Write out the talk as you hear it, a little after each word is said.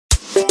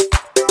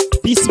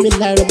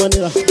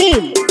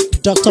Bismillahirrahmanirrahim.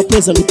 Dr.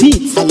 Praise and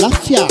Repeat.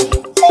 Àlàáfíà.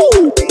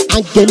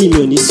 Áńgẹ́lì mi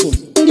ò ní sùn.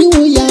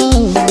 Oríwo ya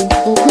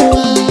ogun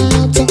wa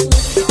tán.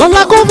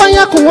 Lọ́la kó bá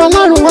yà kún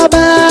Ọlọ́run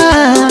ọba.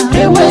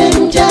 Ewé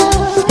ń jẹ́.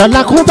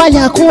 Lọ́la kó bá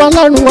yà kún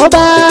Ọlọ́run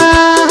ọba.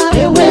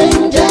 Ewé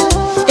ń jẹ́.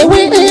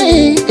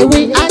 Ewé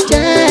á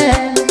jẹ́.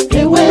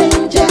 Ewé ń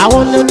jẹ́.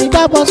 Àwọn lèmi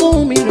gbàgbọ́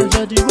sóhun mi ló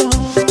jẹ́ dìbò.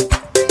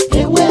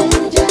 Ewé ń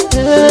jẹ́.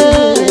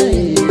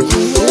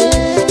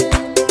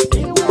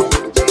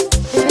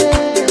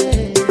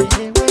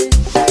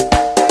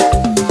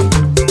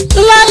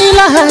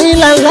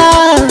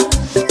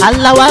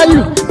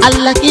 Alawalu,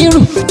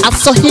 alakiru,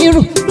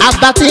 asohiru,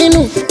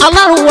 abatinu,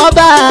 Ọlọ́run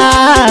ọba.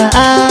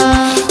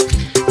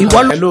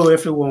 Hello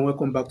everyone,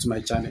 welcome back to my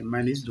channel. My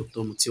name is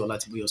Dr. Mutiola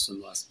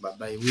Tiboyosunwas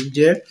Baba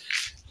Iwinje.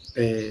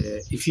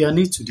 If you are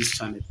new to this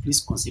channel,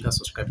 please consider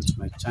subscribing to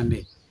my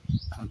channel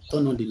and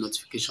turn on the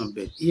notification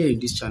bell. Here in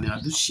this channel,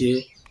 I do share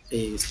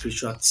a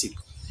spiritual tip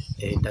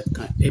that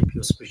can help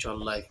your spiritual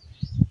life.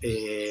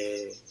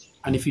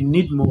 And if you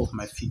need more of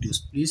my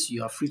videos, please,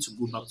 you are free to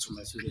go back to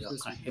my video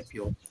that can help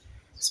your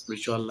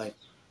spiritual life.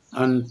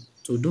 And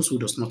to those who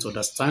does not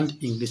understand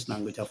English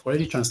language, I've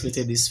already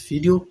translated this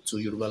video to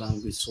Yoruba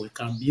language, so you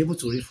can be able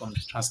to read from the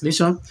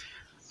translation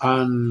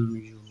and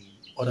you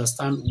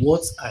understand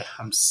what I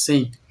am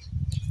saying.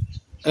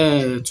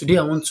 Today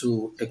I want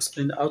to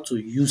explain how to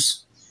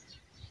use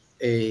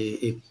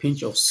a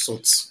pinch of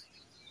salt.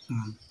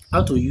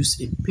 How to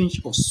use a pinch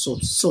of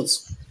salt.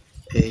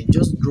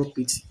 Just drop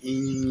it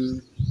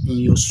in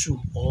your shoe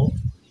or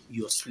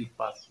your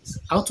slippers.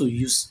 How to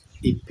use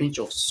a pinch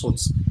of salt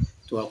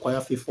to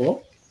acquire favor,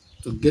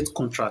 to get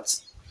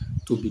contracts,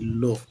 to be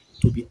loved,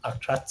 to be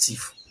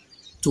attractive,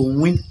 to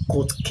win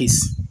court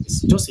case.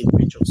 It's just a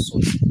pinch of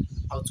salt.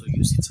 How to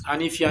use it.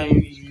 And if you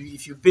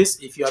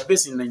are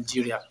based in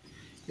Nigeria,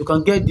 you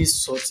can get this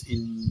salt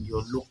in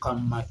your local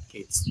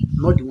market,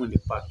 not the one in the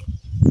pack.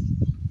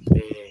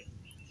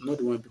 Not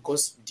the one,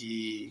 because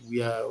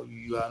you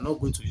are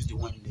not going to use the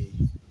one in the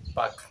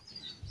pack.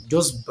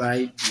 Just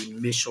buy the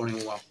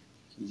measuring one.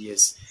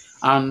 Yes.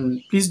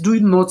 And please do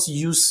not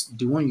use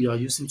the one you are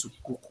using to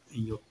cook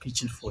in your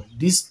kitchen for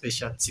this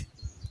special tip.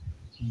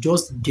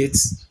 Just get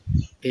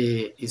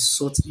a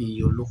salt in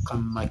your local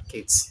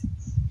market.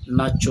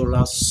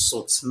 Natural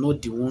salt,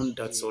 not the one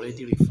that's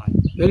already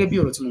refined.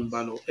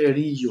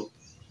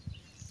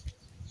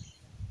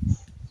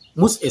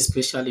 Most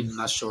especially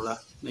natural.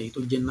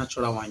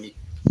 Natural one.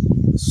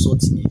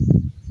 Salt ni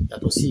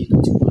yàtọ̀ sí èyí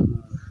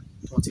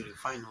tó ti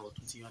refine or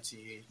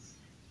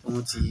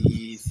tó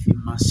ti fi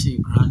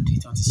machine grind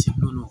it,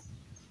 no,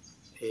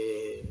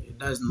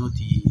 that's not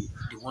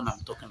the one I'm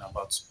talking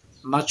about.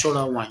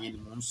 Natural one yẹn ni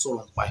mo ń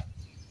sọ̀rọ̀ nípa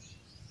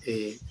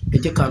ẹ̀. Ẹ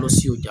jẹ́ ká lọ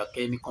sí ọjà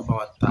kẹ́ni kan bá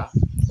wa ta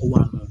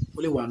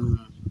ó lè wà nù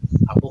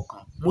abọ́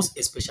kan. Most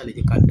especially ẹ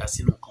jẹ́ ká dà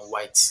sínú nǹkan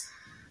white.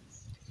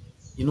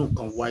 Inú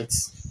nǹkan white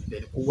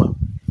bẹ́ẹ̀ ni kó wà.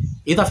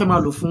 Èyí tá fẹ́ máa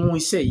lò fún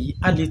iṣẹ́ yìí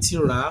á lè ti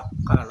rà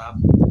kára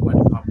wà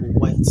nínú abọ́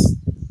white.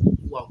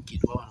 Wà òkè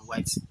tó wà nínú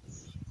white.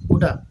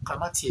 Kódà ká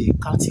má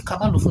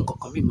lò fún nǹkan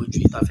kan mímọ́ ju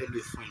èyí tá fẹ́ lò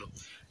fún ẹ lọ.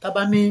 Tá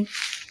bá ní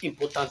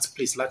important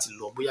place láti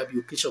lọ, bóyá bí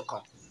occasion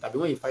kan tàbí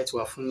wọ́n invite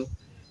wa fún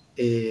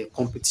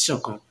competition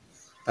kan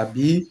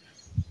tàbí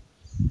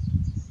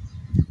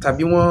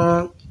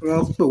wọ́n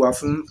pè wá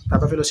fún tá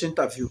bá fẹ́ lọ ṣe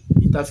interview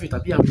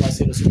tàbí àwọn wá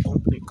ṣe lọ sí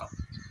company kan,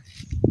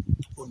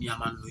 ó ní a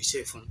máa ń lo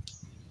iṣẹ́ fún.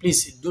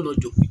 Please do not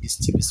joke with this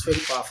tip. It's very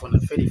powerful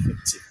and very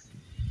effective.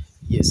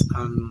 Yes,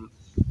 and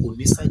kò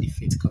ní side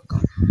effect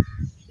kankan.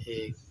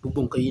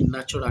 Gbogbo nǹkan yìí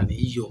natural ni.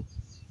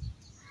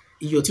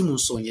 Iyọ̀ tí mo ń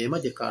sọ yẹn, má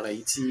jẹ́ ká ra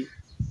èyí tí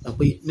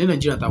pé ní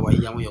Nàìjíríà tá wà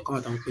yìí àwọn èèyàn kan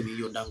wà tá ń pè ní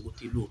iyọ̀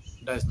Dangote lò.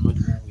 That is not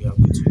the one we are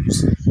going to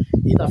use.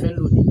 Èyí tá fẹ́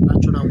lò ní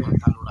natural one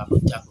tá lọ rà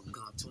lọ́jà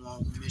gangan tí wọ́n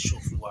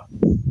measure fún wa.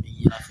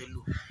 Èyí la fẹ́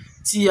lò.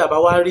 Tí a bá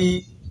wá rí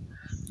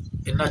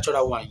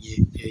natural one yẹn,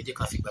 ẹ jẹ́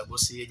ká fi gbàgbọ́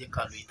sí, ẹ jẹ́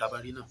ká lo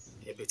ìtabárí náà.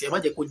 Ẹ̀bẹ̀ tí ẹ má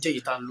jẹ́ kó jẹ́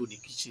èyí tá ń lò ní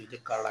kitchen, ẹ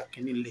jẹ́ ká ra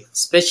kíní lẹ̀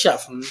special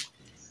fún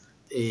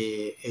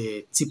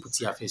tíìpù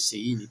tí a fẹ́ ṣe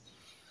yìí ni.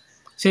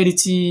 Ṣé rí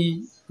tí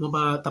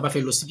tá bá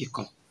fẹ́ lọ síbi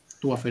kan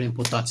tó wà very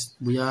important,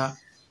 bóyá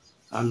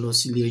a lọ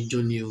sílé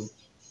ẹjọ́ ni o,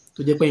 tó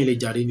jẹ́ pé ẹ̀yin lè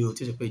jàre ni o,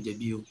 tí ó ṣe pé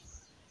jẹ̀bi o,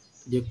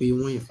 tó jẹ́ pé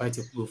wọ́n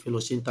invite pé o fẹ́ lọ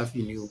ṣe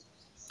interview ni o,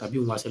 tàbí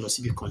òun wá ṣe lọ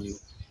síbi kan ni o.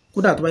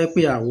 Kódà tó bá jẹ́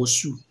pé àwọ̀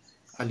shoe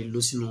a lè lọ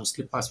sínú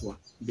slippers wa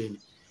bẹ́ẹ̀ ni.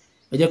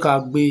 Ẹ jẹ́ ká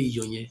gbé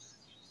iyọ̀ yẹn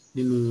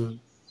nínú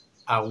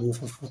àwo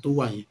funfun tó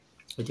wà yẹn.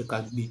 Ẹ jẹ́ ká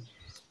gbé.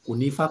 Kò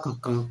ní ifá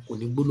kankan, kò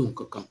ní gbólóhùn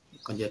kankan.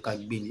 Kàn jẹ́ ká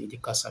gbé ni. Ẹ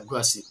jẹ́ ká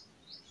ṣàdúrà sí.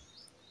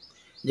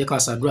 Ẹ jẹ́ ká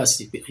ṣàdúrà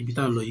sí pé ibi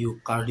tá ń lọ yìí o,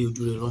 ká rí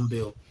ojú rere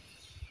ńbẹ̀ o.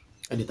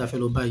 Ẹni tá fẹ́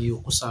lọ bá yìí o,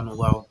 kó ṣàánú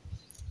wa o.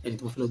 Ẹni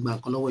tí mo fẹ́ lọ gba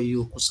nǹkan lọ́wọ́ yìí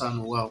o, kó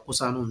ṣàánú wa o, kó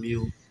ṣàánú mi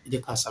o. Ẹ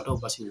jẹ́ ká ṣàdúrà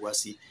bá ṣe wá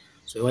sí.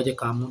 So ẹ wá jẹ́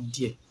ká mú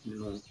díẹ̀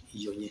nínú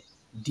iyọ̀ yẹn.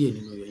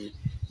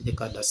 Ẹ jẹ́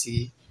ká dà sí,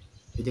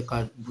 ẹ jẹ́ ká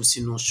bù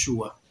sínú shoe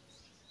wa.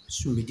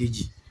 Shoe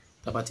méjèèjì.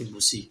 Tá bá ti bù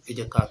sí, ẹ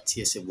jẹ́ ká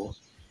ti ẹsẹ̀ bọ́.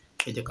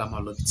 Ẹ jẹ́ ká máa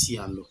lọ bí tí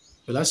à ń lọ.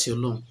 Pẹ̀lú àṣẹ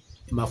Ọlọ́run,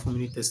 ẹ máa fún mi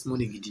ní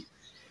testimony gidi.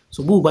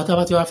 So gbogbo ìgbà tá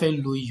bá ti wá fẹ́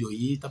lo iyọ̀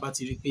yìí, tá bá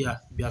ti rí pé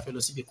bí a fẹ́ lọ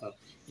síbi kan,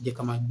 ẹ jẹ́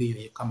ká máa gbé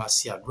iyọ̀ yẹn ká máa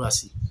ṣe àdúrà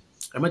sí.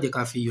 Ẹ má jẹ́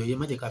ká fi iyọ̀ yẹn,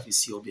 má jẹ́ ká fi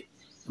ṣe ọbẹ̀.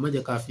 ẹ má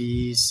jẹ́ ká fi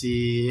ṣe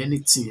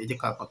anything, ẹ jẹ́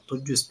ká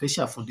tọ́jú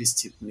special for this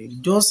tip ni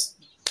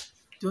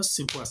just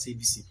simple as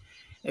ABC.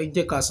 Ẹ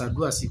jẹ́ ká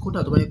ṣàdúrà sí, kódà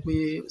tó bá yẹ pé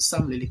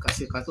sam lè kà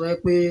sí, ká tó bá yẹ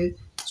pé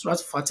surat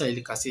fata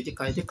lè kà sí, ẹ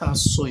jẹ́ ká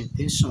sọ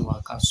intention wa,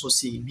 ká sọ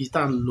sí ibi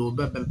tá ń lọ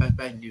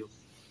báyìí ni o,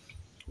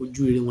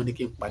 ojú rere wọn ni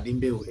kí n pàdé ń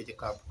bẹ̀ o, ẹ jẹ́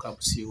ká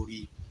bù sí orí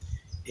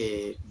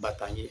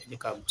bàtà yẹn, ẹ jẹ́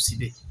ká bù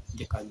síbẹ̀, ẹ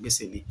jẹ́ ká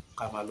gbẹ́sẹ̀ lé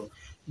ká máa lọ.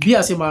 Bí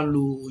a ṣe máa ń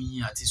lo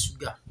oyin àti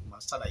ṣúgà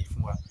máa ṣàlàyé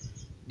fún wa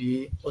ní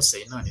ọ̀sẹ̀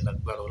yìí náà ní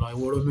lágbára Ọlọ́run.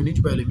 Ìwọ ọ̀rọ̀ mi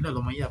oníjùbà ẹlòmínà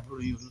lọ́mọ yín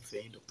àbúrò yín olùfẹ́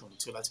yín Dr.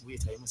 Mutiola Látìbóyè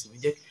Táyé mọ̀ sí mi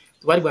jẹ́.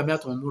 Tó bá dìgbà mi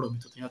àtọ̀wọ̀n mú ọ̀rọ̀ mi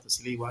tuntun yàtọ̀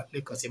sílé wa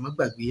lẹ́ẹ̀kan sí ẹ má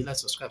gbàgbé láti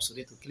subscribe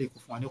sórí ètò kílẹ̀ kó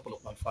fún wa ní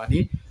ọ̀pọ̀lọpọ̀ àǹfààní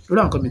lórí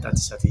àwọn kọ́mẹ̀ntì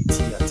àti ṣàfihàn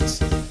tí a ti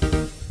ṣe.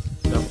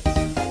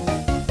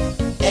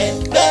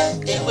 Ẹgbẹ́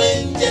ewé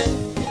ń jẹ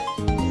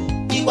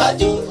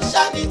iwájú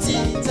sábì tí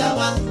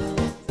tàwa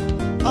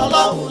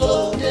Ọlọ́run ló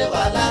dé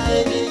wa láyé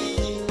yìí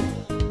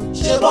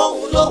ṣe bóun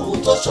lóhun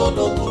tó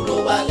ṣológun ló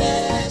wà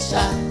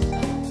lẹ́ṣà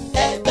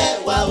ẹgbẹ́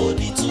wa ò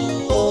ní tú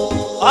o.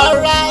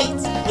 Alright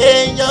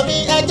èèyàn mi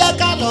ẹ jẹ́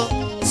ká lọ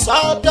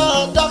sọ́dọ̀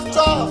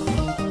Dr.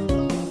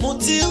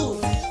 Mutiu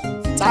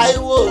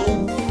Taiwo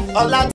Ọlá.